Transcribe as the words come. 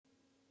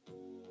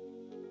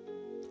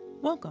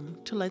Welcome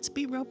to Let's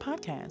Be Real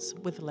podcast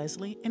with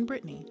Leslie and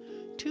Brittany,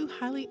 two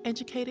highly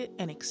educated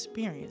and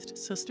experienced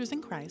sisters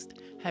in Christ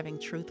having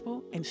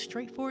truthful and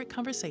straightforward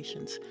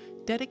conversations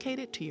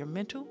dedicated to your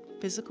mental,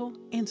 physical,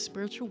 and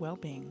spiritual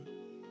well-being.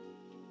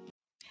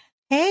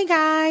 Hey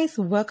guys,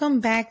 welcome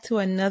back to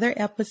another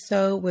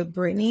episode with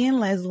Brittany and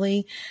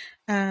Leslie.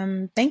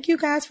 Thank you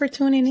guys for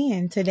tuning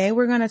in. Today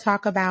we're going to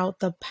talk about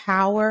the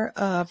power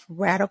of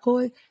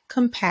radical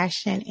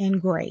compassion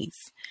and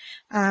grace.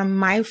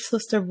 My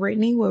sister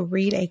Brittany will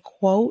read a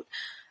quote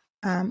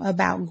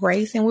about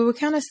grace, and we will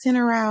kind of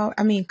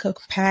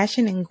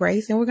compassion and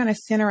grace, and we're going to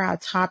center our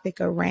topic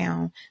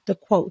around the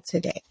quote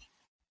today.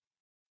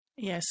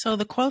 So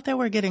the quote that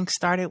we're getting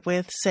started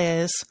with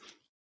says,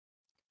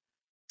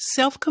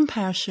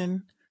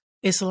 "Self-compassion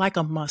is like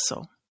a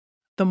muscle.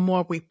 The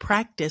more we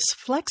practice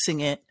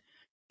flexing it,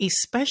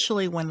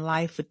 especially when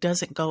life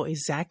doesn't go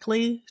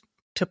exactly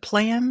to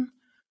plan,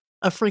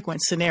 a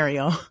frequent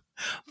scenario,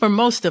 for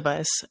most of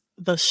us,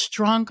 the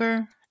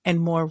stronger and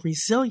more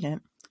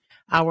resilient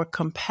our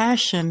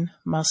compassion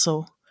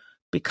muscle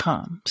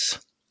becomes."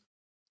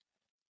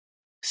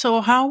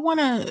 So how I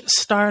want to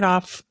start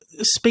off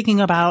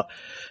speaking about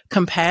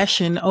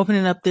compassion,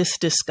 opening up this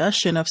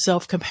discussion of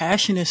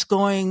self-compassion, is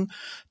going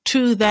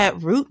to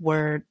that root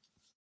word,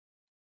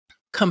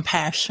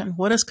 compassion.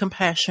 What does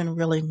compassion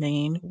really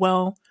mean?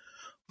 Well,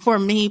 for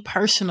me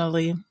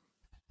personally,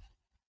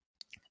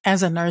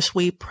 as a nurse,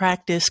 we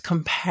practice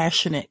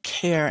compassionate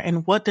care.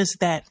 And what does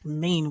that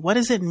mean? What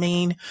does it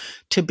mean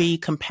to be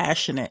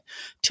compassionate?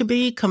 To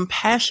be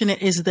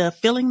compassionate is the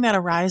feeling that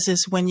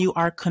arises when you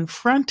are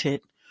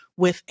confronted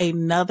with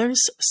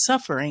another's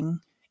suffering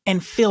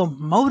and feel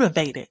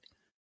motivated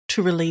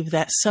to relieve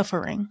that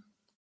suffering.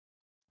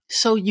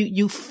 So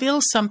you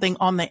feel something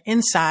on the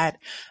inside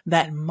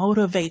that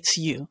motivates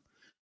you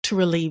to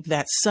relieve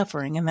that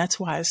suffering. And that's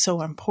why it's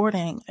so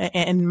important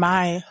in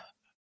my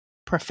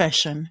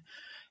profession,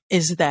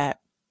 is that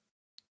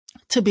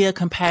to be a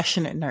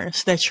compassionate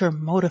nurse, that you're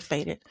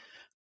motivated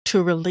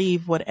to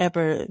relieve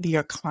whatever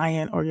your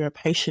client or your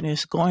patient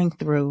is going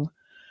through,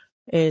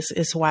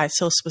 is why it's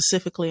so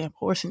specifically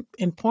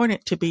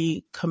important to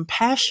be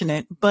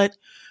compassionate. But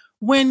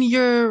when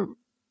you're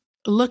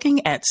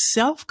looking at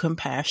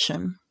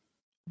self-compassion,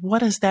 what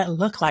does that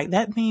look like?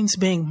 That means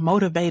being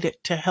motivated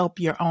to help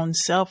your own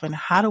self. And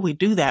how do we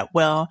do that?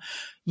 Well,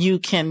 you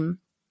can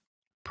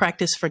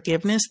practice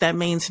forgiveness. That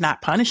means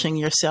not punishing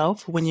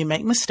yourself when you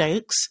make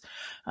mistakes.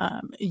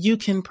 You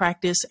can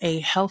practice a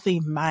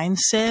healthy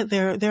mindset.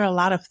 There are a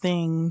lot of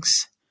things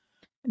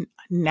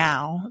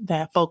now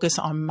that focus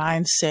on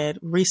mindset.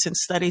 Recent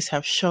studies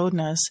have shown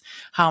us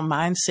how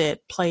mindset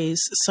plays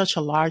such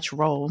a large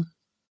role.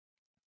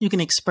 You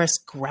can express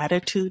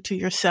gratitude to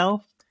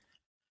yourself,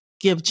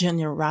 give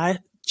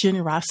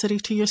generosity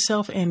to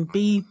yourself, and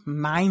be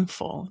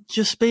mindful.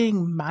 Just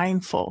being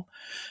mindful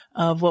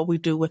of what we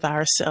do with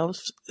ourselves.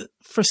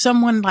 For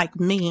someone like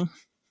me,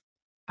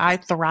 I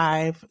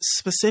thrive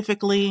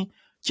specifically,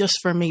 just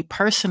for me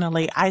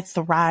personally, I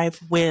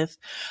thrive with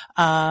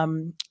a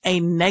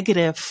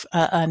negative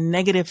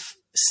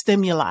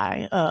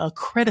stimuli,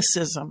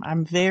 criticism.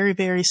 I'm very,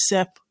 very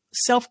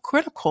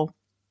self-critical.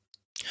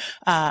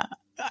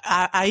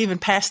 I even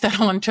passed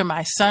that on to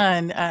my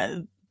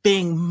son,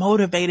 being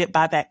motivated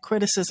by that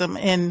criticism.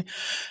 And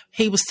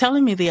he was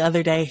telling me the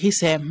other day, he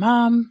said,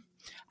 "Mom,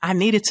 I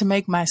needed to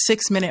make my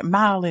 6-minute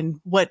mile. And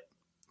what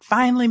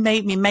finally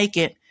made me make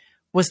it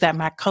was that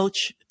my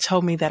coach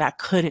told me that I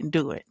couldn't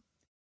do it.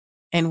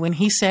 And when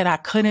he said I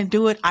couldn't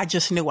do it, I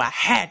just knew I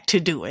had to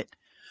do it."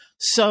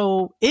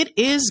 So it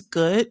is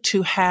good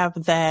to have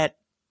that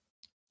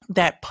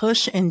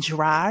push and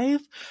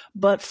drive.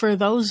 But for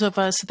those of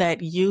us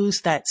that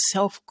use that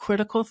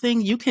self-critical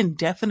thing, you can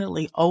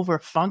definitely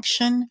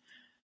overfunction.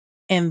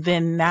 And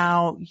then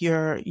now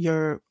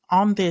you're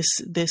on this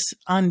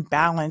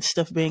unbalanced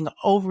of being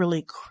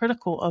overly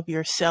critical of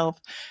yourself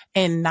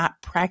and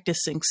not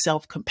practicing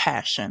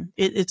self-compassion.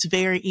 It's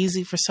very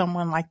easy for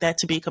someone like that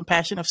to be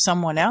compassionate of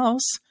someone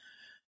else.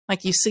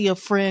 Like you see a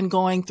friend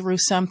going through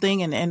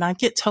something, and I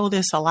get told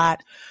this a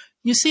lot.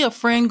 You see a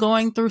friend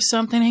going through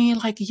something and you're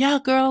like, "Yeah,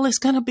 girl, it's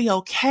going to be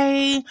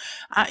okay.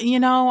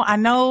 I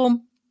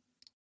know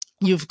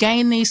you've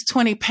gained these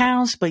 20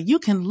 pounds, but you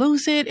can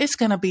lose it. It's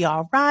going to be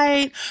all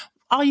right.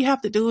 All you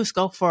have to do is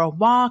go for a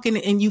walk,"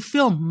 and you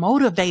feel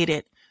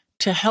motivated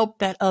to help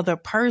that other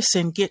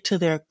person get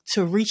to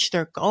reach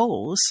their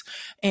goals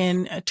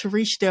and to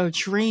reach their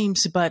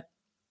dreams. But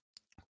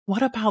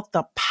what about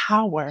the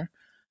power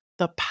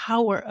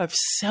of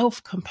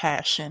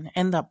self-compassion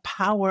and the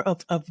power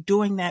of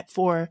doing that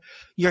for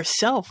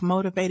yourself,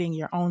 motivating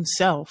your own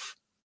self?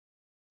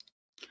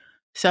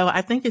 So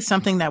I think it's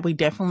something that we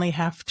definitely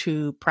have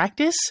to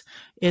practice.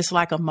 It's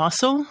like a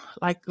muscle,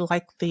 like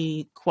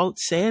the quote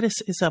said,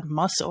 it's a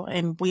muscle,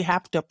 and we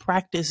have to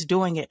practice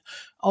doing it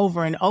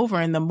over and over.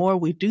 And the more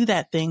we do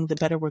that thing, the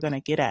better we're going to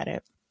get at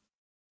it.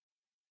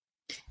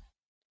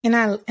 And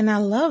I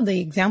love the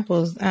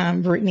examples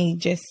Brittany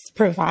just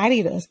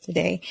provided us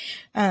today.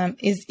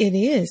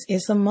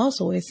 It's a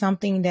muscle. It's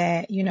something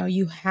that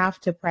you have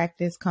to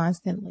practice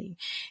constantly.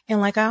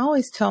 And like I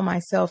always tell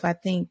myself, I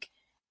think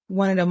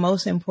one of the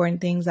most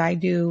important things I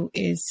do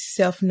is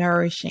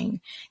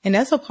self-nourishing, and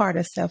that's a part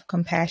of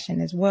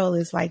self-compassion as well.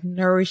 Is like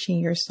nourishing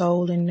your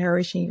soul and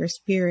nourishing your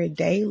spirit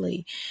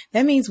daily.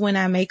 That means when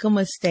I make a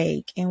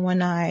mistake and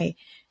when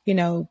you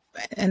know,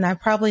 and I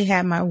probably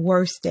had my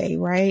worst day,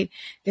 right?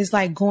 It's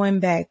like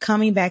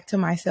coming back to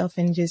myself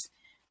and just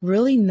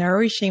really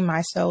nourishing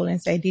my soul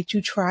and say, did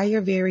you try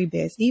your very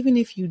best? Even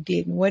if you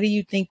didn't, what do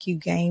you think you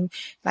gained?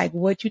 Like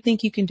what you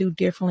think you can do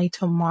differently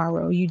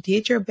tomorrow? You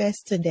did your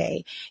best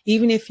today.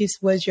 Even if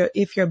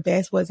if your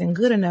best wasn't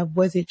good enough,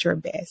 was it your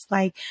best?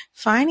 Like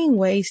finding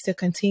ways to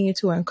continue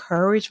to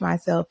encourage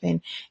myself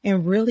and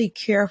really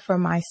care for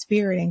my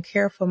spirit and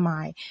care for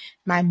my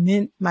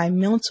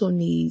mental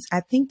needs.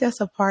 I think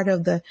that's a part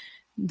of the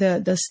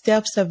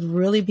steps of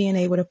really being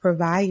able to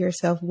provide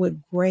yourself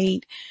with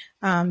great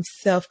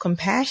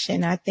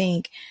self-compassion. I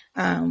think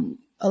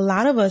a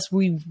lot of us,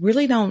 we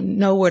really don't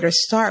know where to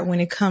start when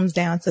it comes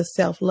down to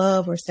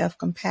self-love or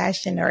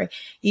self-compassion or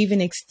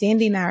even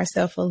extending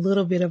ourselves a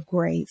little bit of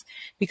grace,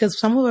 because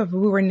some of us,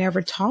 we were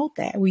never taught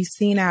that. We've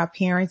seen our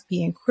parents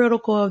being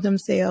critical of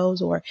themselves,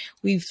 or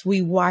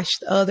we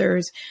watched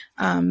others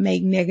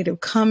make negative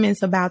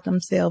comments about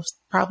themselves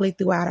probably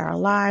throughout our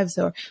lives,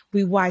 or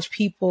we watch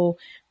people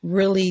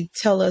really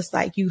tell us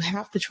like, you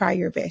have to try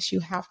your best.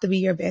 You have to be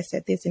your best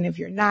at this. And if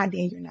you're not,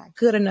 then you're not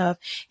good enough.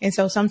 And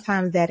so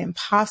sometimes that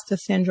imposter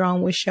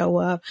syndrome would show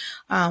up.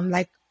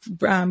 Like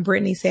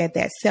Brittany said,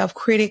 that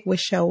self-critic would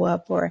show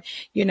up, or,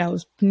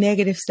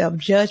 negative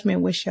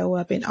self-judgment would show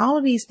up, and all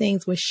of these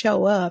things would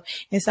show up.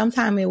 And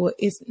sometimes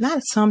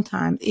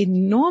it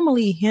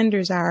normally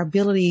hinders our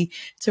ability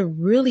to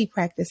really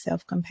practice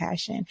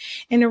self-compassion.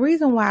 And the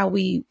reason why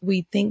we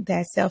think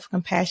that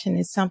self-compassion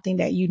is something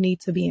that you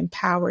need to be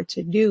empowered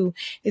to do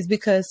is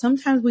because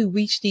sometimes we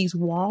reach these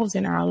walls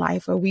in our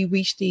life, or we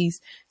reach these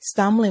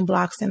stumbling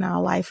blocks in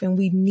our life, and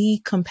we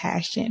need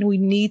compassion. We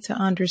need to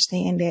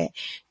understand that,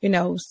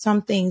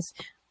 some things,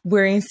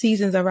 we're in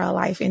seasons of our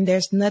life and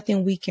there's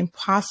nothing we can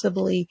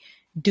possibly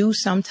do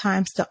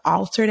sometimes to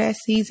alter that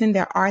season.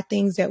 There are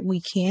things that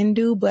we can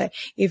do, but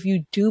if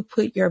you do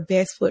put your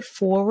best foot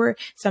forward,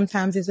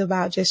 sometimes it's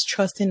about just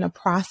trusting the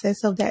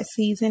process of that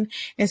season.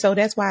 And so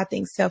that's why I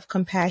think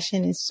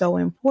self-compassion is so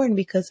important,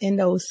 because in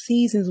those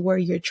seasons where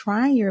you're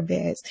trying your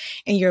best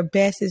and your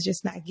best is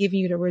just not giving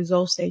you the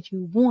results that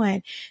you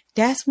want,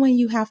 that's when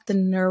you have to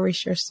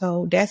nourish your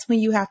soul. That's when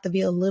you have to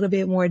be a little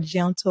bit more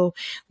gentle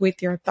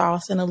with your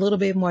thoughts and a little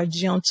bit more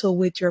gentle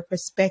with your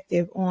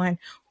perspective on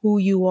who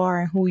you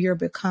are and who you're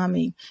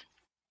becoming.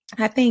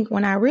 I think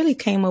when I really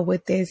came up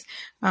with this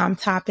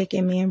topic,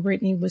 and me and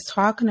Brittany was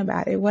talking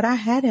about it, what I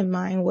had in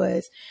mind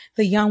was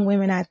the young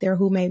women out there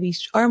who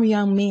or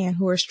young men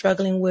who are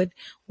struggling with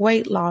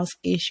weight loss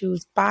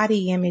issues,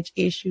 body image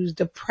issues,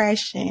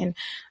 depression,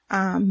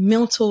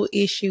 mental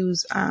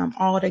issues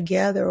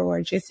altogether,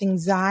 or just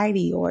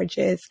anxiety, or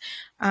just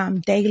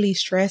daily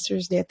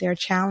stressors that they're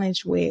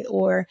challenged with,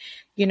 or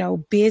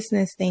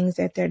business things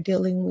that they're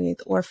dealing with,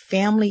 or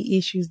family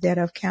issues that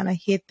have kind of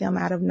hit them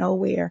out of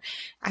nowhere.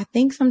 I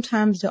think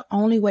sometimes the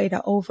only way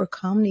to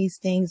overcome these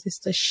things is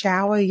to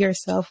shower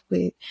yourself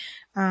with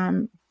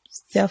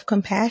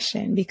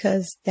self-compassion,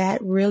 because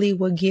that really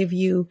will give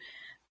you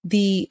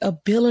the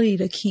ability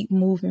to keep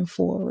moving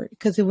forward.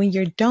 Because when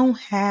you don't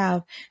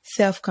have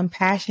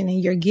self-compassion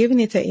and you're giving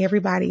it to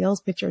everybody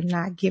else, but you're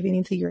not giving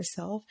it to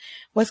yourself,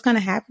 what's going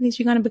to happen is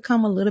you're going to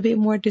become a little bit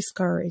more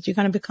discouraged. You're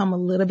going to become a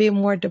little bit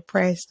more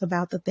depressed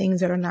about the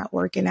things that are not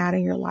working out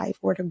in your life,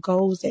 or the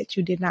goals that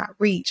you did not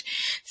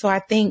reach. So I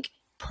think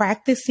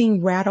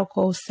practicing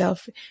radical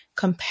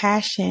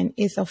self-compassion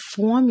is a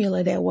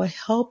formula that will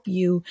help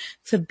you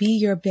to be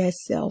your best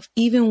self,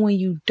 even when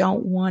you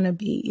don't want to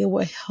be. It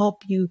will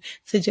help you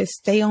to just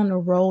stay on the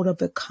road of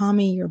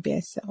becoming your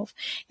best self.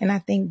 And I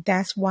think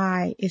that's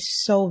why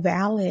it's so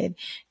valid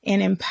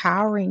and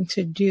empowering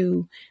to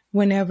do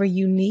whenever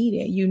you need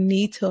it. You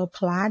need to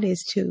apply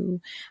this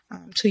to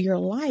your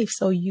life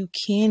so you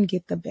can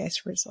get the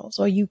best results,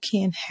 or you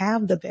can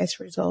have the best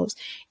results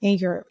in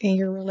your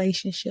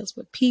relationships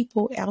with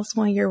people,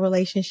 elsewhere in your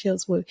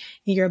relationships in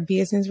your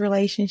business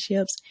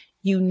relationships.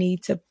 You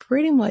need to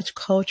pretty much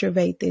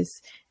cultivate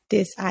this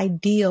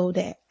ideal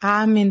that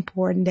I'm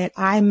important, that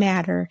I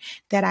matter,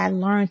 that I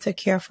learn to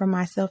care for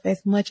myself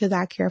as much as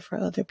I care for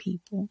other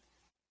people.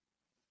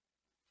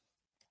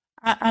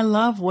 I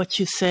love what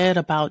you said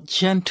about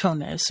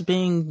gentleness,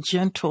 being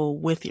gentle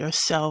with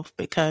yourself,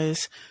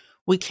 because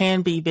we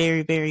can be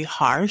very, very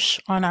harsh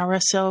on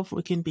ourselves.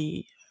 We can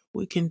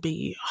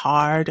be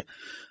hard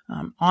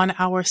on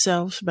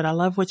ourselves. But I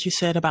love what you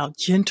said about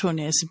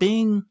gentleness,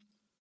 being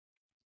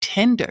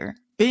tender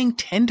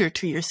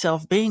to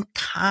yourself, being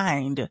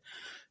kind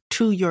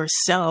to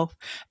yourself.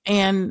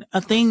 And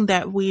a thing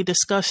that we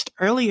discussed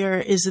earlier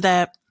is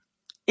that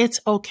it's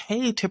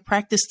okay to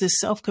practice this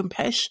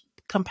self-compassion,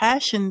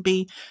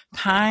 be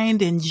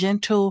kind and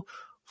gentle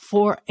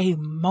for a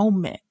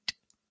moment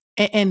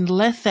and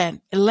let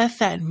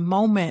that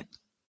moment,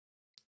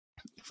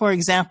 for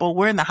example,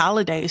 we're in the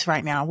holidays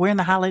right now. We're in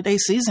the holiday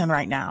season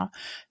right now,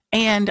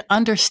 and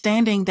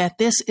understanding that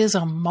this is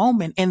a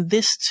moment and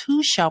this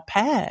too shall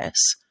pass.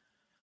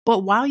 But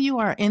while you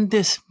are in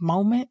this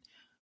moment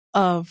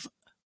of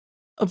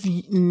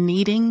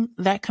needing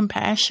that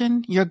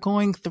compassion, you're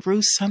going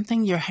through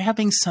something, you're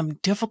having some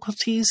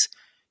difficulties,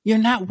 you're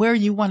not where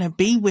you want to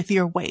be with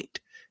your weight.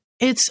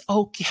 It's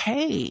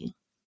okay.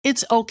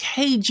 It's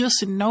okay.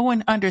 Just know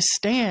and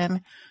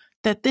understand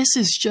that this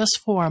is just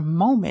for a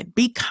moment.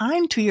 Be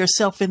kind to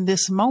yourself in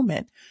this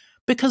moment,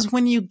 because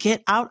when you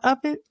get out of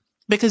it,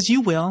 because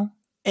you will,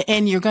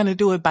 and you're going to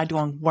do it by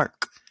doing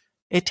work.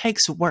 It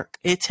takes work.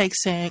 It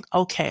takes saying,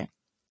 okay,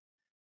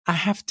 I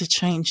have to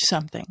change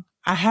something.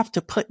 I have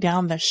to put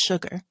down the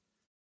sugar.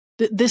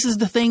 This is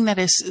the thing that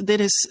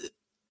is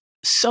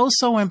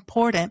so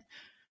important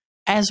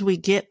as we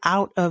get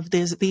out of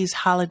these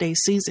holiday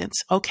seasons.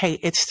 Okay,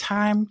 it's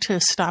time to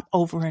stop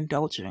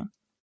overindulging.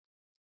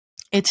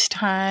 It's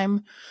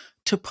time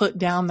to put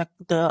down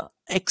the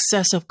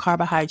excessive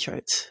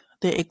carbohydrates,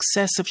 the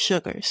excessive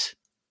sugars.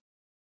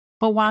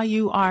 But while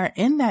you are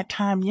in that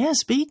time,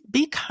 yes,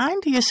 be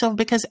kind to yourself,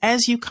 because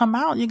as you come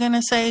out, you're going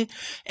to say,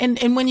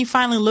 and when you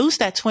finally lose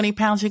that 20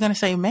 pounds, you're going to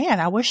say, man,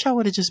 I wish I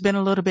would have just been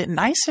a little bit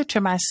nicer to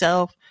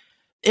myself.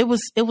 It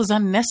was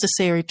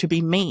unnecessary to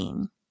be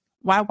mean.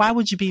 Why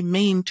would you be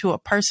mean to a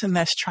person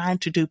that's trying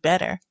to do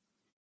better?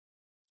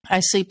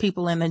 I see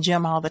people in the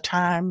gym all the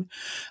time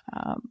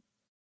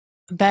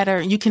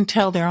you can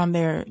tell they're on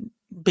their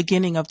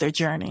beginning of their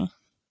journey,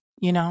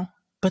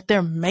 but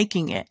they're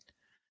making it.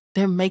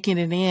 They're making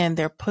it in.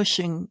 They're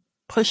pushing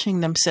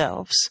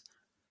themselves.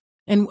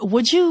 And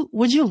would you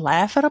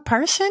laugh at a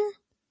person?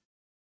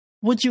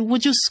 Would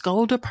you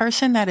scold a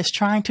person that is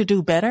trying to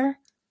do better?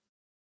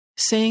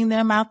 Seeing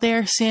them out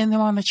there, seeing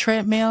them on the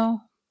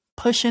treadmill,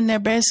 pushing their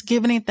best,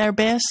 giving it their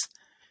best.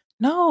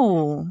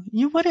 No,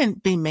 you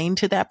wouldn't be mean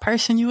to that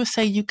person. You would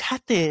say, you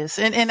got this.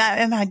 And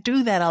I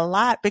do that a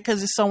lot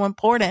because it's so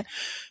important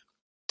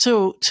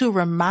to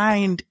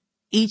remind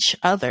each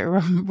other,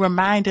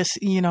 remind us,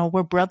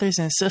 we're brothers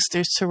and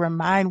sisters, to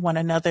remind one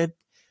another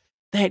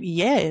that,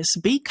 yes,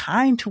 be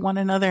kind to one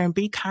another and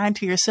be kind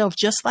to yourself,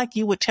 just like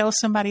you would tell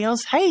somebody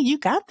else, hey, you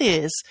got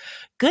this.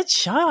 Good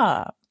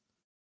job.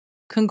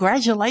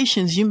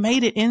 Congratulations. You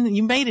made it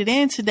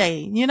in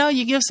today.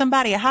 You give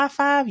somebody a high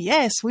five.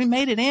 Yes, we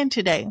made it in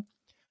today.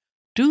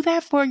 Do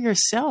that for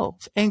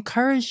yourself.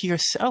 Encourage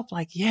yourself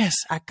like, yes,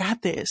 I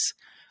got this.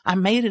 I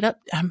made it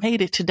up. I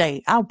made it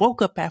today. I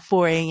woke up at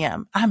 4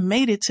 a.m. I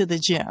made it to the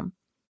gym.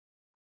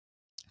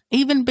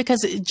 Even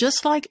because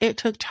just like it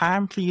took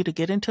time for you to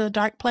get into a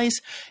dark place,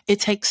 it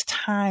takes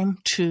time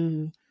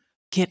to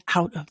get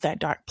out of that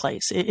dark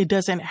place. It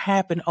doesn't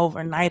happen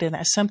overnight. And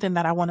that's something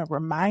that I want to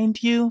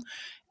remind you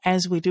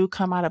as we do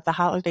come out of the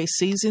holiday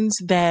seasons,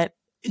 that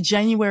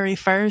January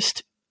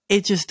 1st,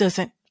 it just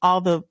doesn't,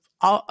 all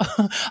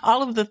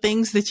of the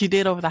things that you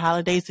did over the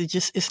holidays,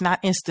 it's not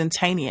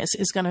instantaneous.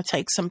 It's going to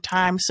take some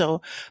time.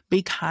 So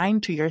be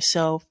kind to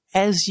yourself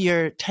as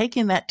you're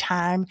taking that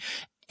time.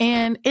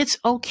 And it's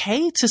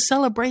okay to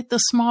celebrate the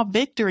small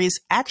victories.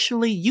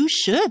 Actually, you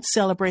should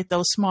celebrate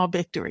those small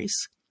victories.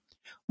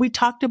 We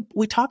talk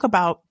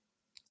about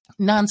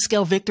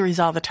non-scale victories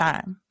all the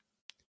time.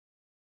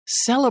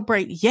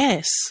 Celebrate.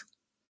 Yes,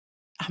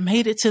 I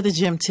made it to the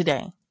gym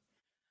today.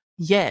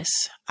 Yes,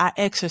 I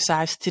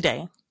exercised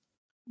today.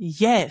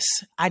 Yes,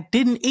 I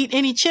didn't eat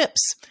any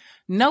chips.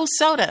 No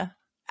soda.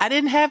 I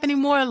didn't have any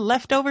more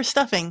leftover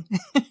stuffing.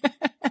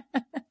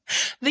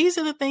 These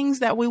are the things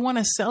that we want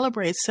to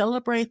celebrate.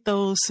 Celebrate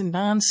those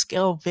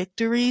non-scale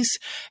victories.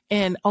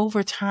 And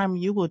over time,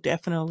 you will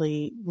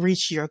definitely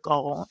reach your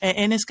goal.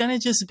 And it's going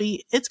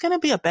to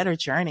be a better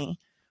journey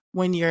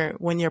when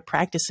you're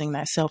practicing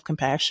that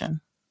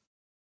self-compassion.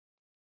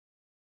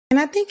 And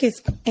I think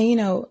it's,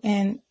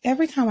 and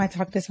every time I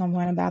talk to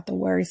someone about the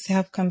word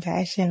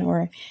self-compassion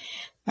or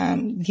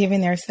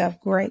giving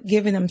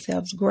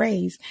themselves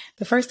grace,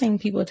 the first thing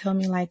people tell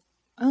me, like,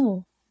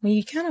 oh, when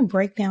you kind of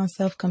break down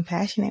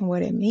self-compassion and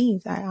what it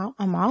means,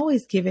 I'm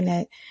always giving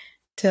that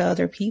to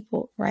other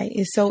people, right?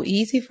 It's so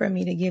easy for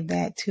me to give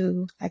that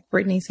to, like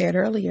Brittany said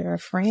earlier, a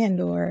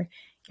friend or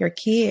your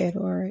kid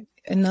or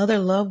another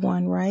loved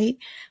one, right?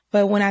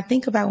 But when I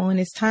think about when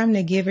it's time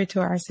to give it to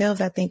ourselves,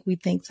 I think we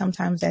think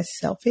sometimes that's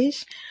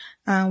selfish.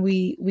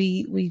 We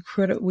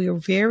are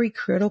very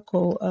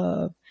critical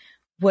of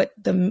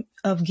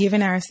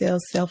giving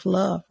ourselves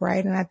self-love,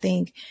 right? And I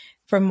think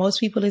for most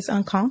people, it's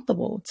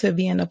uncomfortable to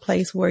be in a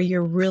place where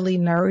you're really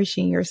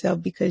nourishing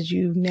yourself because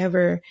you've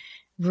never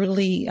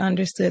really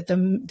understood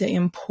the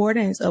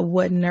importance of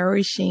what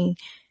nourishment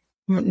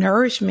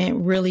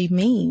really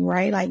mean,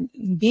 right? Like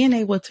being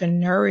able to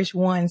nourish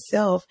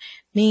oneself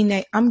mean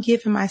that I'm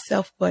giving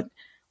myself what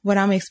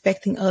I'm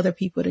expecting other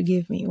people to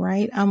give me,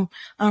 right? I'm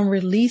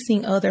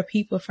releasing other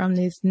people from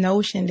this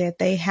notion that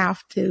they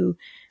have to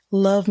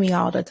love me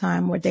all the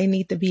time, or they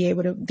need to be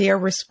able to, they're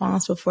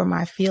responsible for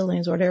my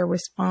feelings, or they're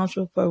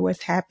responsible for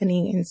what's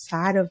happening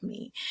inside of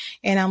me.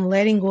 And I'm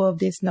letting go of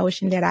this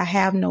notion that I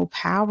have no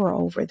power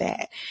over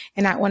that.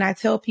 And when I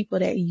tell people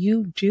that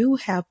you do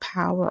have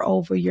power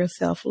over your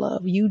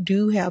self-love, you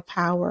do have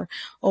power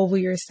over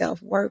your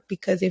self-worth,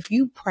 because if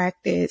you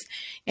practice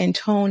and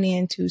tone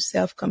into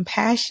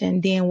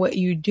self-compassion, then what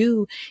you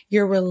do,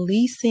 you're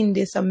releasing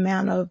this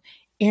amount of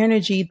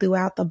energy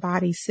throughout the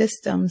body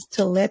systems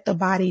to let the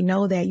body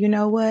know that, you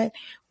know what,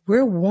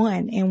 we're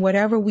one, and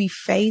whatever we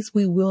face,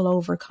 we will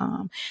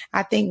overcome.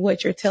 I think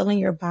what you're telling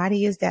your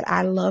body is that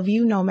I love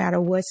you no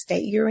matter what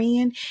state you're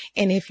in.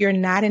 And if you're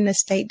not in the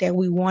state that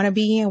we want to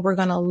be in, we're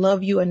going to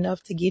love you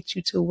enough to get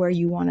you to where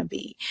you want to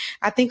be.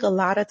 I think a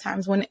lot of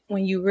times when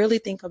you really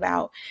think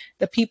about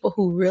the people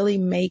who really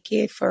make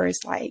it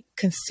first, like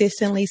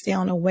consistently stay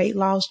on a weight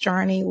loss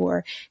journey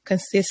or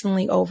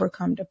consistently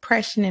overcome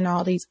depression and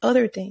all these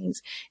other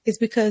things, it's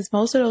because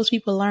most of those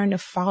people learn to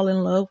fall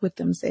in love with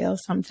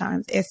themselves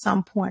sometimes at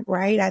some point,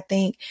 right? I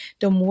think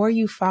the more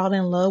you fall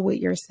in love with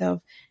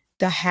yourself,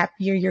 the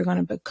happier you're going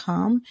to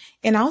become.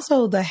 And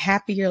also the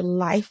happier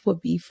life will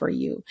be for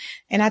you.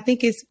 And I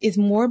think it's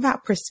more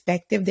about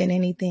perspective than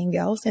anything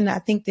else. And I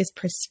think this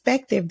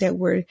perspective that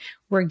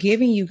we're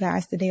giving you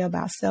guys today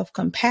about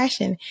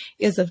self-compassion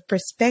is a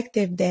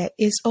perspective that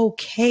it's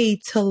okay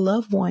to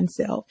love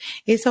oneself.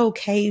 It's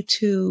okay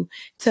to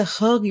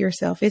hug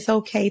yourself. It's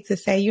okay to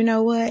say, you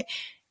know what?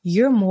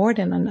 You're more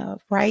than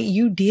enough, right?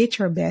 You did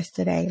your best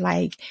today.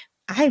 Like,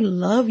 I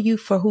love you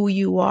for who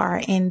you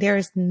are, and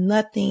there's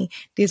nothing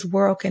this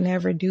world can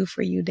ever do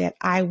for you that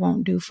I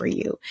won't do for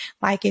you.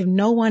 Like, if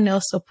no one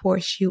else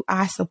supports you,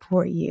 I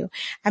support you.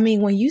 I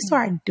mean, when you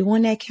start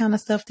doing that kind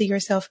of stuff to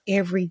yourself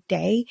every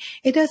day,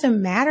 it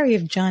doesn't matter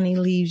if Johnny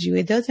leaves you.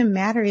 It doesn't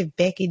matter if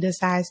Becky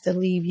decides to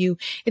leave you.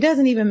 It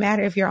doesn't even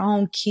matter if your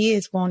own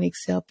kids won't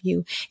accept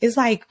you. It's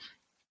like,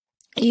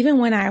 even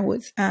when I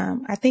was,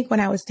 I think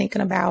when I was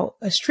thinking about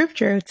a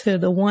scripture to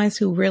the ones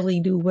who really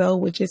do well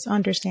with just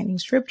understanding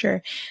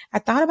scripture, I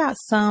thought about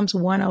Psalms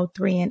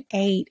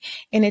 103:8,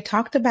 and it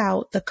talked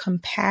about the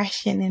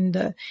compassion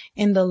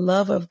and the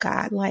love of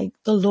God. Like,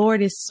 the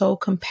Lord is so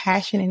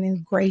compassionate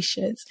and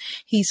gracious.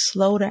 He's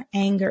slow to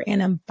anger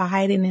and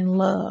abiding in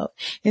love.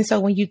 And so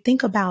when you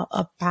think about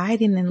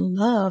abiding in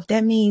love,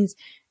 that means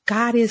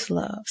God is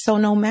love. So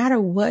no matter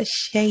what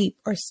shape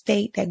or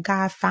state that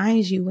God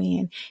finds you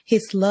in,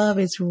 his love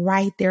is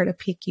right there to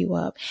pick you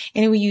up.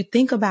 And when you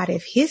think about it,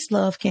 if his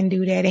love can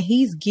do that, and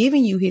he's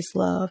giving you his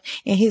love,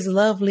 and his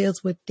love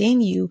lives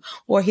within you,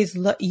 or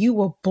you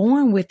were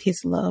born with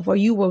his love, or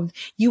you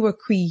were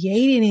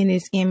created in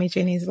his image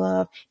and his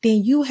love,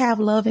 then you have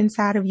love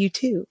inside of you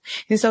too.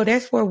 And so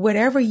that's where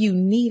whatever you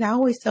need, I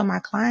always tell my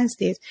clients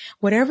this,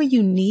 whatever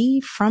you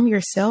need from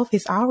yourself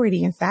is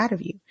already inside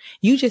of you.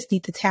 You just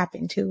need to tap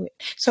into it.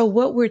 So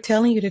what we're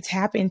telling you to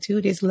tap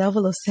into, this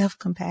level of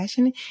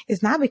self-compassion,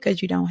 is not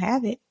because you don't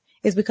have it.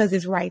 It's because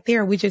it's right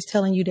there. We're just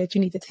telling you that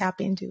you need to tap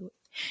into it.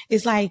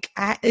 It's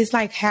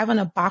like having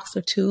a box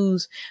of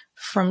tools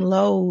from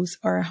Lowe's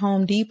or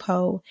Home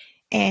Depot,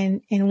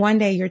 and one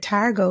day your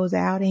tire goes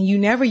out and you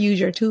never use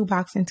your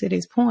toolbox until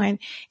this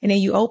point. And then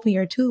you open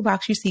your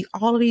toolbox, you see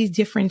all of these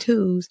different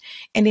tools.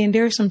 And then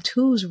there's some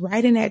tools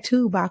right in that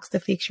toolbox to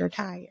fix your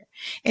tire.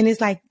 And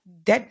it's like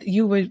that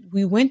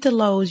we went to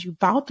Lowe's, you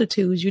bought the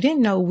tools. You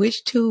didn't know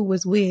which tool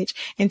was which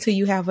until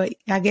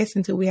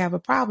until we have a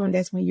problem.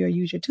 That's when you'll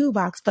use your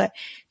toolbox. But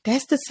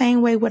that's the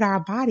same way with our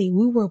body.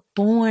 We were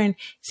born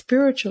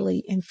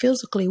spiritually and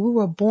physically. We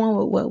were born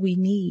with what we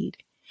need.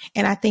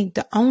 And I think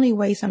the only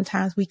way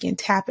sometimes we can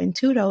tap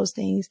into those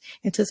things,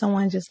 until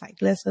someone just like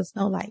lets us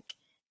know, like,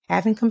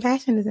 having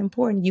compassion is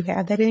important. You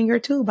have that in your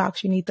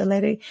toolbox. You need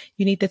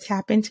to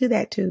tap into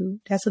that too.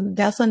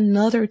 That's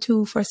another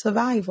tool for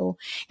survival.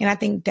 And I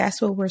think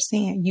that's what we're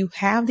saying. You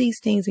have these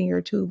things in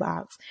your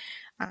toolbox.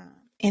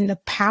 And the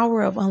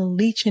power of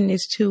unleashing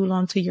this tool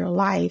onto your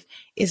life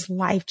is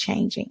life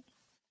changing.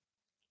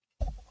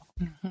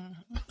 Mm-hmm.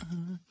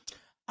 Mm-hmm.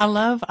 I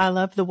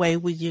love the way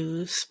we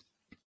use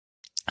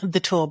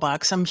the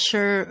toolbox. I'm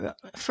sure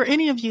for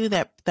any of you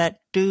that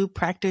do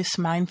practice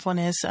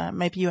mindfulness,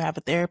 maybe you have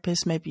a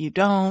therapist, maybe you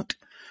don't,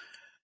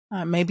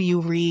 maybe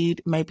you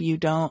read, maybe you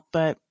don't,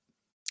 but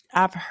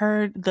I've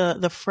heard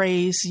the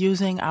phrase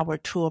using our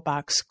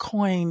toolbox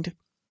coined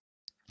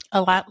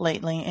a lot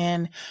lately.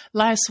 And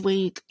last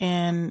week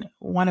in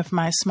one of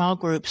my small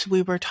groups,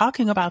 we were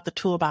talking about the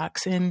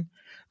toolbox, and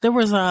there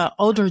was an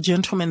older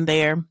gentleman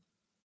there,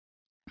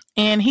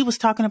 and he was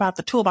talking about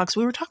the toolbox.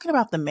 We were talking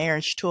about the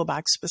marriage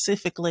toolbox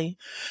specifically,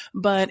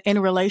 but in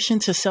relation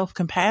to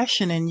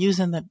self-compassion and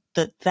using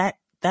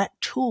that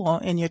tool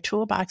in your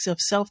toolbox of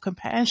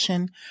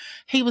self-compassion,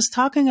 he was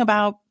talking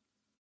about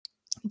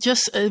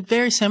just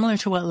very similar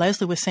to what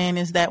Leslie was saying,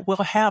 is that we'll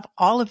have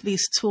all of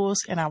these tools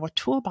in our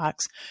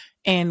toolbox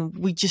and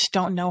we just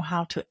don't know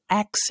how to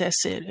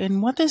access it.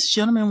 And what this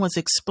gentleman was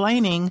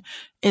explaining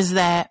is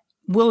that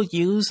we'll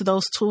use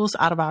those tools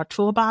out of our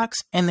toolbox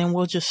and then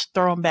we'll just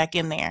throw them back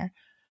in there.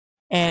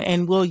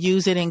 and we'll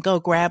use it and go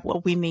grab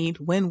what we need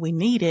when we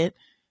need it,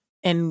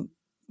 and,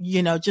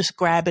 just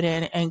grab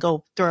it and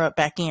go throw it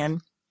back in.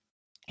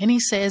 And he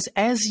says,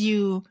 as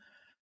you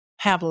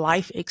have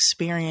life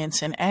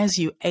experience and as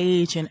you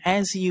age and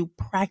as you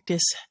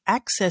practice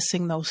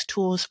accessing those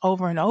tools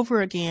over and over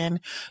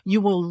again,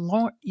 you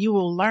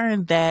will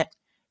learn that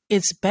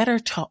it's better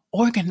to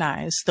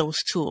organize those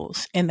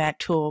tools in that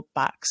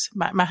toolbox.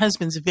 My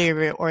husband's very,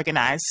 very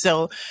organized.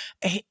 So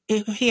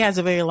he has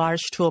a very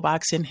large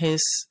toolbox in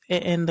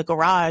the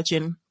garage,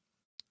 and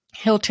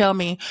he'll tell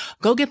me,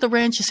 go get the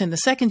wrench. It's in the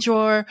second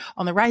drawer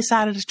on the right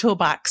side of the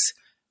toolbox,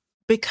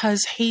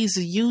 because he's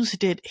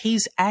used it.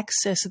 He's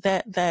accessed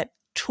that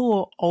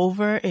tool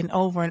over and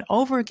over and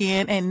over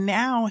again. And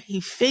now he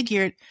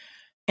figured,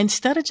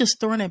 instead of just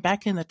throwing it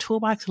back in the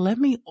toolbox, let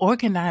me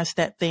organize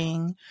that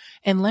thing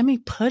and let me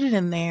put it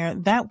in there.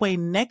 That way,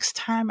 next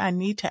time I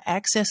need to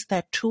access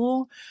that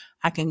tool,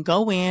 I can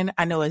go in.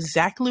 I know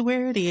exactly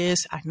where it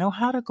is. I know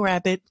how to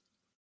grab it,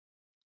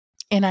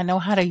 and I know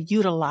how to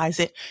utilize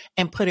it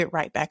and put it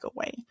right back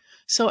away.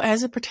 So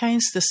as it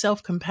pertains to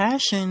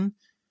self-compassion,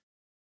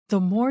 the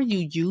more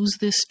you use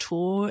this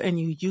tool and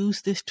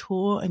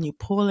you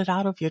pull it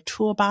out of your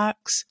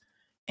toolbox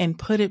and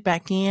put it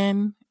back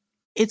in,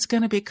 it's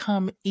going to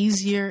become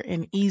easier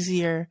and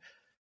easier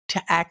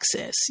to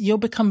access. You'll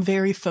become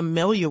very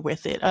familiar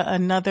with it.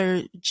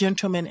 Another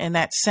gentleman in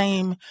that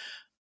same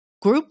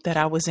group that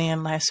I was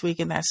in last week,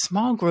 in that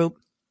small group,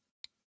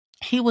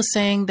 he was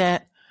saying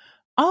that,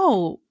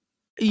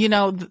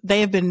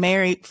 they've been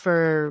married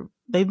for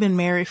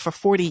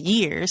 40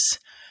 years.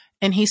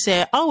 And he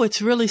said,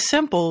 it's really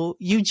simple.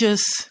 You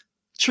just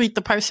treat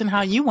the person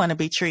how you want to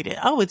be treated.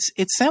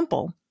 It's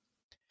simple.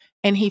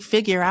 And he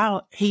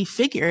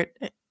figured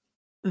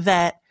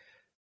that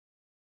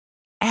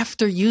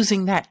after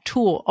using that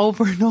tool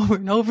over and over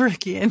and over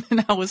again,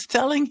 and I was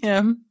telling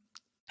him,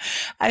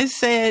 I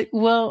said,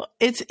 well,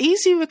 it's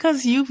easy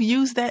because you've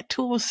used that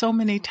tool so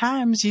many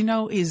times. You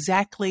know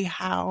exactly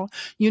how,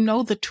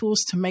 the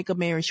tools to make a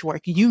marriage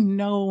work. You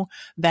know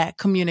that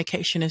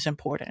communication is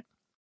important.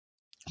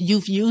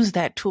 You've used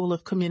that tool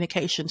of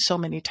communication so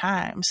many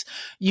times.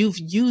 You've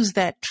used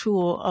that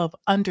tool of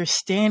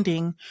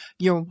understanding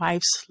your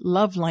wife's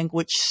love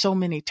language so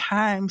many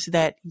times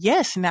that,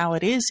 yes, now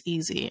it is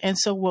easy. And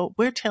so what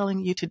we're telling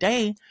you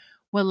today,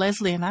 what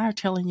Leslie and I are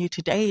telling you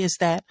today, is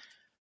that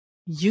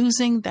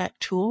using that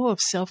tool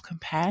of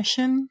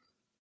self-compassion,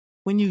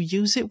 when you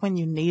use it, when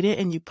you need it,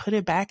 and you put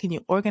it back and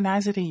you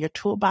organize it in your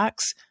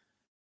toolbox,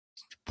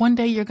 one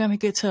day you're going to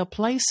get to a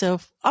place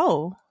of,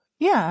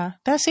 yeah,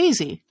 that's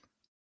easy.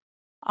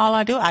 All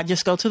I do, I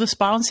just go to the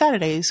spa on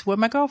Saturdays with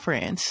my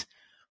girlfriends.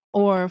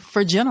 Or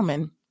for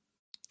gentlemen,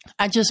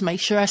 I just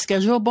make sure I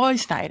schedule a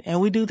boys' night, and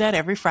we do that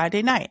every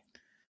Friday night.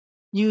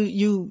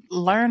 You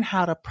learn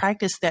how to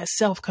practice that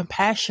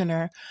self-compassion.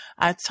 Or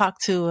I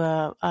talked to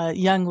a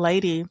young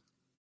lady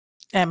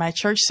at my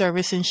church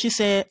service, and she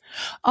said,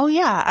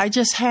 I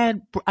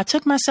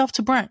took myself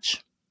to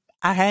brunch.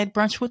 I had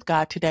brunch with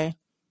God today.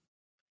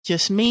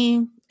 Just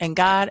me and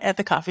God at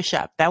the coffee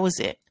shop. That was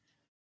it.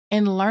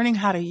 And learning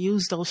how to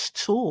use those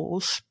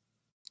tools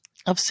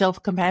of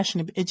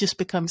self-compassion, it just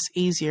becomes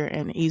easier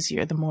and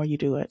easier the more you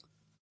do it.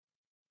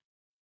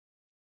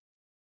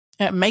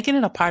 And making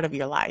it a part of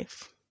your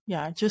life.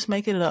 Yeah, just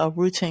make it a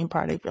routine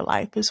part of your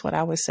life is what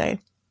I would say.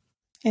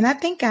 And I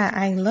think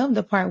I love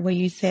the part where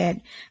you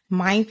said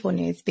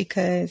mindfulness,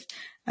 because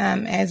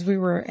as we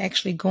were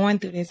actually going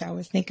through this, I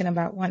was thinking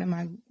about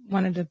one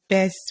of the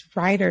best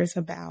writers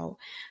about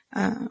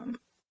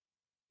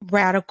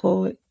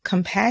radical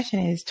compassion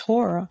is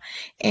Torah.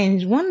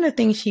 And one of the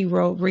things she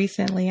wrote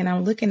recently, and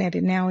I'm looking at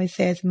it now, it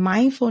says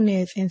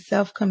mindfulness and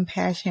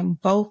self-compassion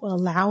both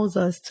allows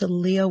us to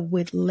live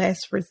with less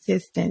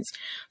resistance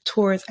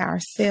towards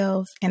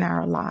ourselves and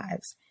our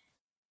lives.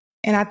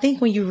 And I think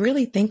when you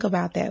really think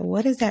about that,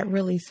 what is that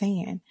really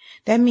saying?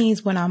 That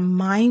means when I'm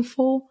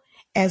mindful,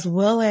 as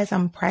well as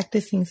I'm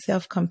practicing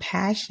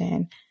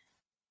self-compassion,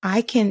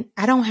 I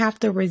don't have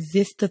to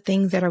resist the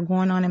things that are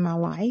going on in my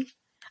life.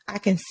 I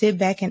can sit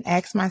back and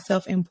ask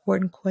myself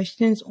important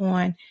questions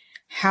on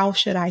how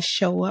should I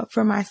show up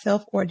for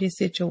myself or this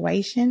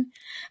situation.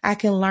 I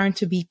can learn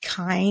to be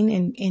kind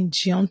and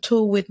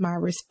gentle with my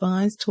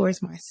response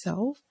towards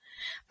myself.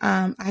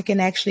 I can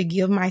actually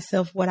give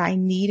myself what I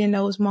need in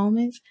those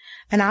moments.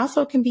 And I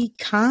also can be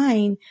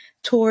kind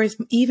towards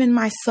even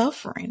my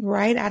suffering,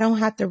 right? I don't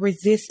have to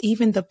resist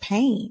even the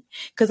pain,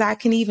 because I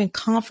can even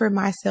comfort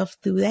myself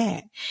through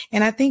that.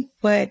 And I think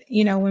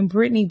when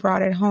Brittany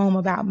brought it home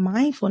about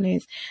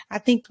mindfulness, I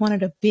think one of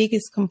the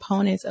biggest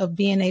components of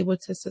being able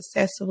to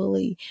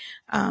successfully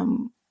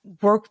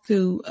work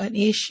through an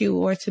issue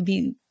or to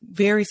be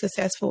very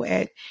successful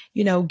at,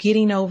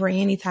 getting over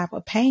any type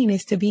of pain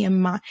is to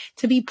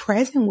be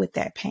present with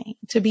that pain,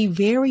 to be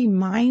very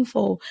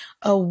mindful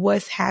of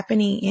what's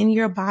happening in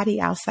your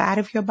body, outside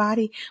of your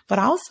body, but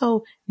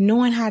also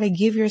knowing how to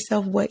give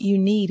yourself what you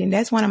need. And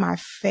that's one of my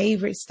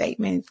favorite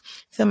statements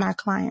to my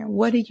client.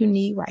 What do you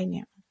need right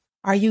now?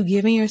 Are you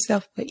giving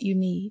yourself what you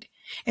need?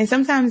 And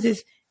sometimes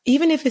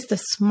even if it's the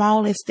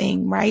smallest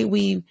thing, right?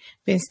 We've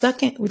been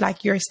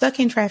like you're stuck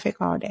in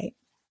traffic all day.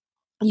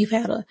 You've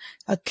had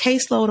a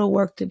caseload of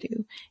work to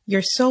do.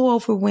 You're so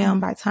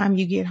overwhelmed by the time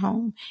you get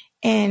home.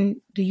 And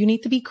do you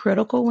need to be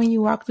critical when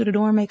you walk through the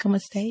door and make a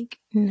mistake?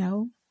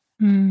 No.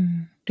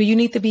 Do you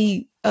need to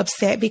be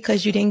upset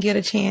because you didn't get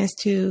a chance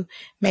to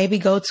maybe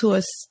go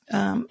to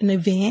an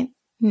event?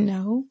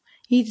 No.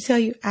 You need to tell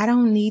you, I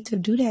don't need to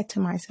do that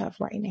to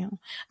myself right now.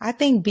 I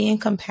think being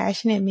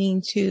compassionate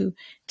means to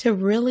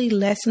really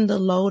lessen the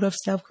load of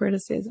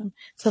self-criticism,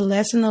 to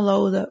lessen the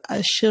load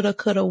of shoulda,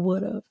 coulda,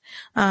 woulda,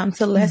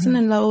 to lessen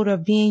the load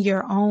of being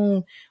your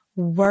own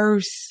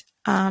worst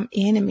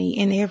enemy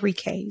in every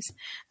case.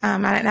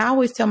 And I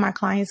always tell my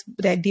clients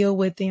that deal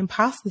with the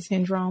imposter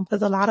syndrome,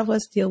 because a lot of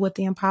us deal with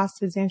the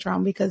imposter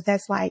syndrome because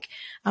that's like,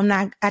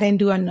 I didn't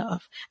do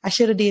enough. I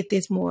should have did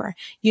this more.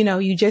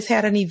 You just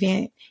had an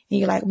event and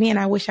you're like, man,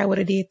 I wish I would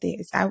have did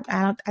this.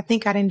 I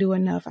think I didn't do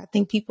enough. I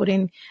think I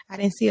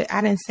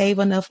didn't save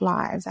enough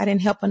lives. I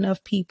didn't help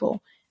enough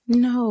people.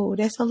 No,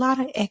 that's a lot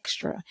of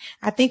extra.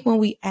 I think when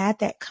we add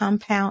that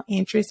compound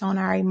interest on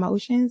our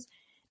emotions,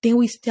 then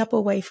we step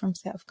away from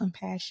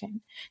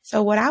self-compassion.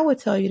 So what I would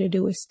tell you to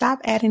do is stop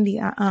adding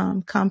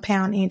the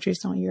compound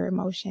interest on your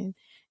emotion.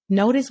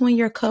 Notice when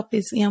your cup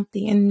is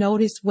empty and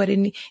notice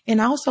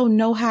and also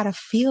know how to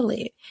feel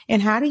it.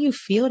 And how do you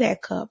feel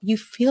that cup? You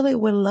feel it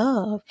with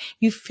love.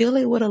 You feel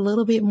it with a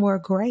little bit more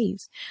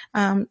grace.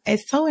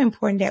 It's so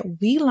important that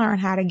we learn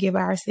how to give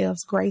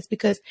ourselves grace,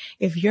 because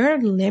if you're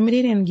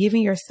limited in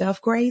giving yourself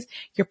grace,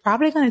 you're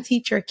probably going to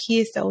teach your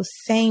kids those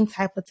same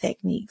type of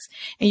techniques.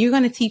 And you're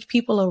going to teach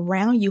people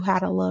around you how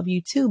to love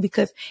you too,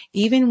 because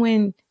even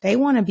when they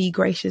want to be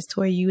gracious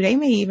toward you, they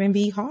may even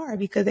be hard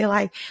because they're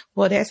like,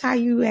 well, that's how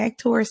you act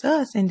towards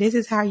us. And this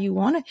is how you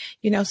want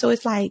to, so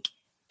it's like,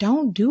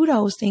 don't do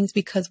those things,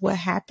 because what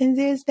happens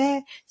is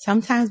that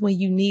sometimes when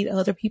you need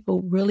other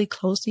people really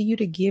close to you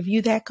to give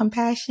you that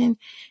compassion,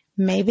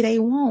 maybe they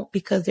won't,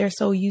 because they're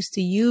so used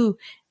to you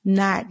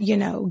not,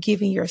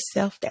 giving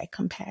yourself that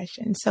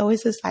compassion. So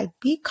it's just like,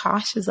 be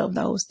cautious of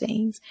those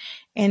things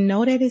and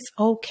know that it's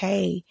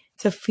okay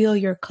to fill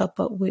your cup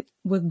up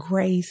with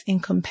grace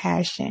and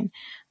compassion.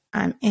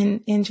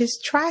 And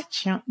just try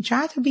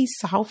to be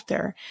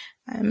softer.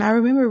 I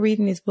remember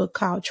reading this book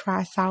called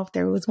Try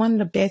Softer. It was one of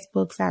the best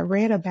books I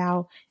read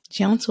about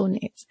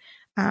gentleness.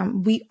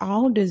 We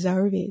all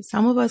deserve it.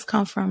 Some of us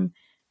come from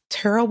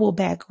terrible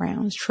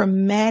backgrounds,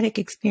 traumatic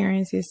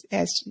experiences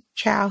as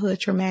childhood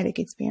traumatic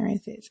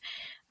experiences,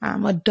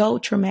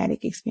 adult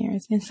traumatic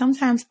experience. And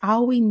sometimes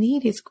all we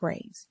need is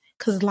grace,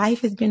 because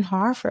life has been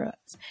hard for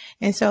us.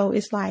 And so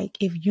it's like,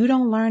 if you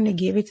don't learn to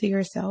give it to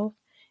yourself,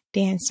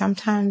 then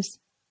sometimes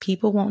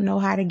people won't know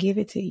how to give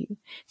it to you.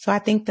 So I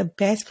think the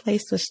best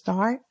place to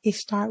start is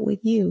start with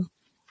you.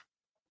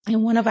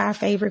 And one of our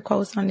favorite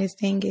quotes on this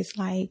thing is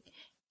like,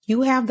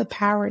 you have the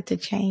power to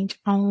change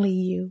only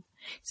you.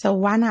 So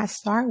why not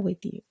start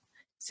with you?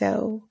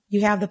 So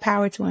you have the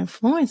power to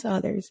influence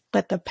others,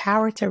 but the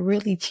power to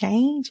really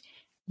change,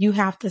 you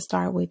have to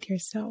start with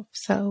yourself.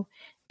 So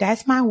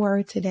that's my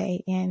word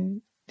today.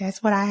 And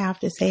that's what I have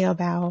to say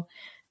about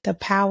the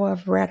power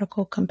of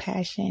radical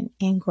compassion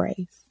and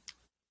grace.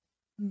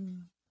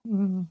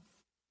 Mm-hmm.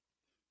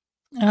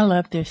 I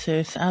loved it,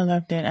 sis. I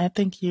loved it. I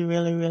think you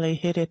really, really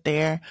hit it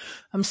there.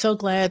 I'm so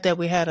glad that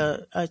we had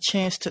a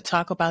chance to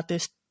talk about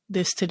this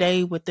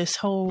today. With this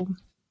whole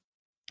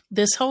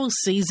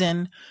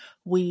season,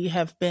 we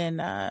have been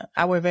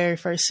our very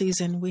first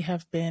season. We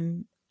have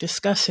been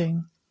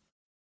discussing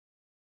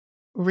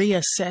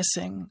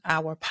reassessing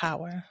our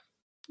power,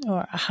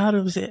 or how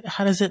does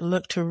it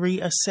look to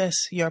reassess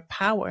your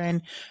power?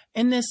 And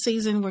in this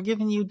season, we're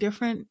giving you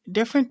different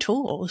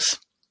tools.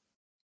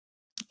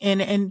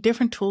 And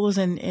different tools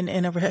in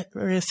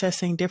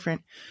reassessing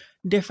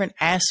different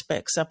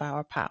aspects of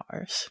our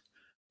powers.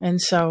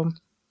 And so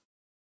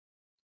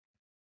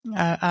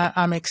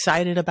I'm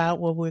excited about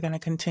what we're going to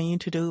continue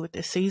to do with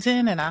this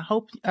season. And I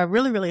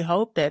really, really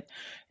hope that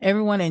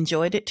everyone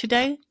enjoyed it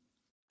today.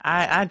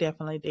 I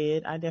definitely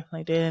did.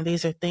 And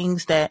these are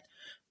things that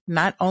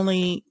not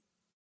only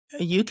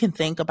you can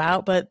think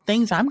about, but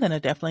things I'm going to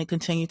definitely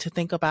continue to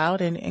think about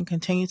and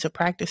continue to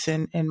practice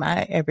in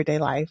my everyday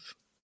life.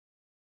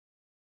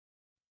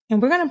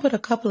 And we're going to put a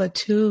couple of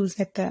tools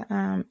at the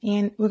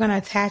end. We're going to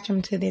attach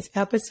them to this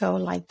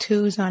episode, like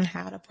tools on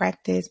how to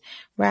practice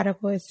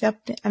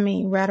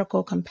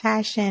radical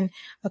compassion,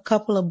 a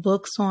couple of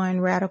books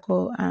on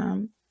radical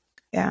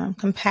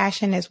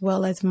compassion, as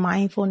well as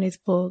mindfulness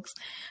books.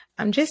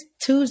 Just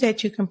tools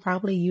that you can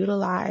probably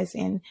utilize.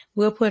 And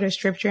we'll put a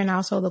scripture and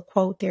also the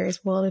quote there as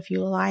well if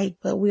you like,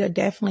 but we'll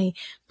definitely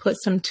put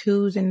some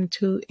tools in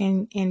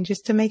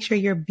just to make sure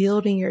you're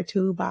building your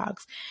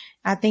toolbox.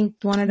 I think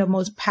one of the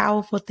most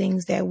powerful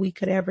things that we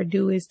could ever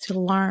do is to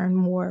learn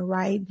more,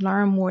 right?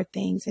 Learn more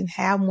things and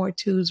have more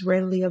tools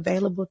readily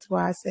available to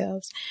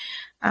ourselves.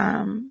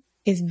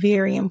 Is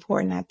very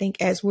important. I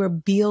think as we're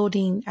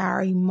building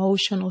our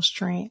emotional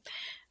strength,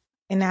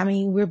 And I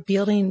mean, we're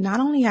building not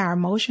only our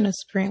emotional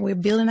strength, we're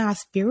building our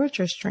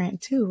spiritual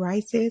strength too,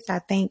 right, sis? I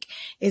think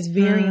it's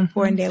very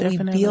important that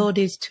Definitely. we build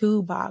this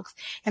toolbox.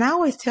 And I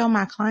always tell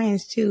my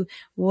clients too,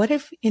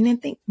 and then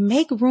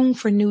make room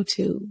for new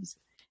tools.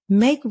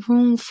 Make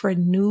room for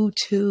new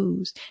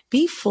tools.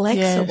 Be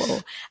flexible.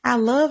 Yes. I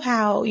love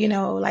how,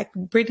 like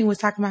Brittany was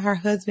talking about her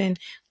husband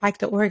like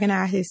to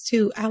organize his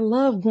too. I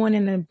love going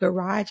in the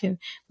garage and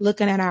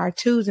looking at our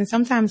tools. And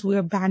sometimes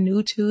we'll buy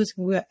new tools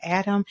and we'll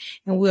add them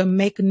and we'll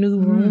make a new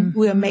room.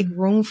 We'll make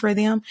room for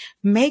them.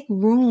 Make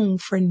room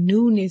for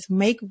newness.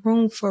 Make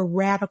room for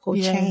radical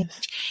change.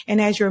 And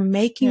as you're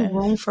making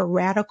room for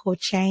radical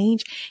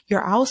change,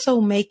 you're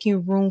also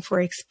making room for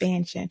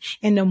expansion.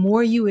 And the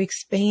more you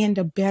expand,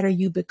 the better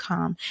you become.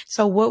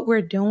 So what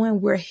we're doing,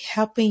 we're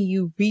helping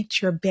you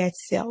reach your best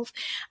self.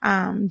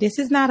 This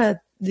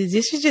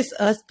is just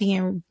us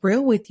being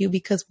real with you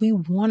because we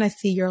want to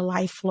see your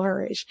life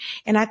flourish.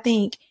 And I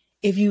think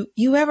if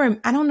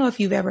I don't know if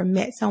you've ever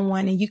met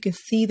someone and you can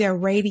see their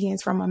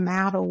radiance from a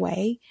mile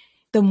away.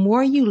 The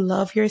more you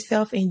love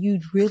yourself and you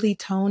really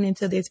tone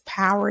into this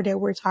power that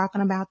we're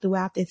talking about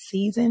throughout this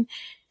season,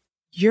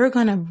 you're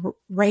going to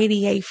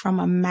radiate from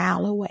a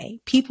mile away.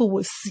 People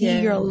will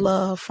see your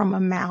love from a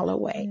mile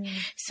away.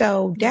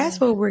 So that's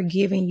what we're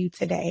giving you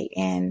today.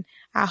 And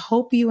I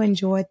hope you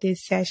enjoyed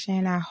this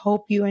session. I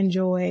hope you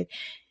enjoyed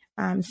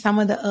some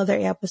of the other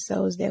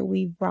episodes that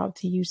we've brought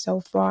to you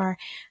so far.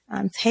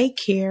 Take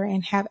care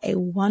and have a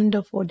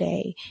wonderful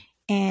day.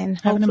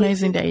 And have an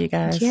amazing day, you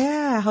guys.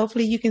 Yeah.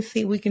 Hopefully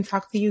we can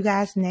talk to you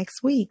guys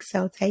next week.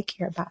 So take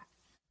care. Bye.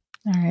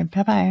 All right.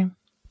 Bye-bye.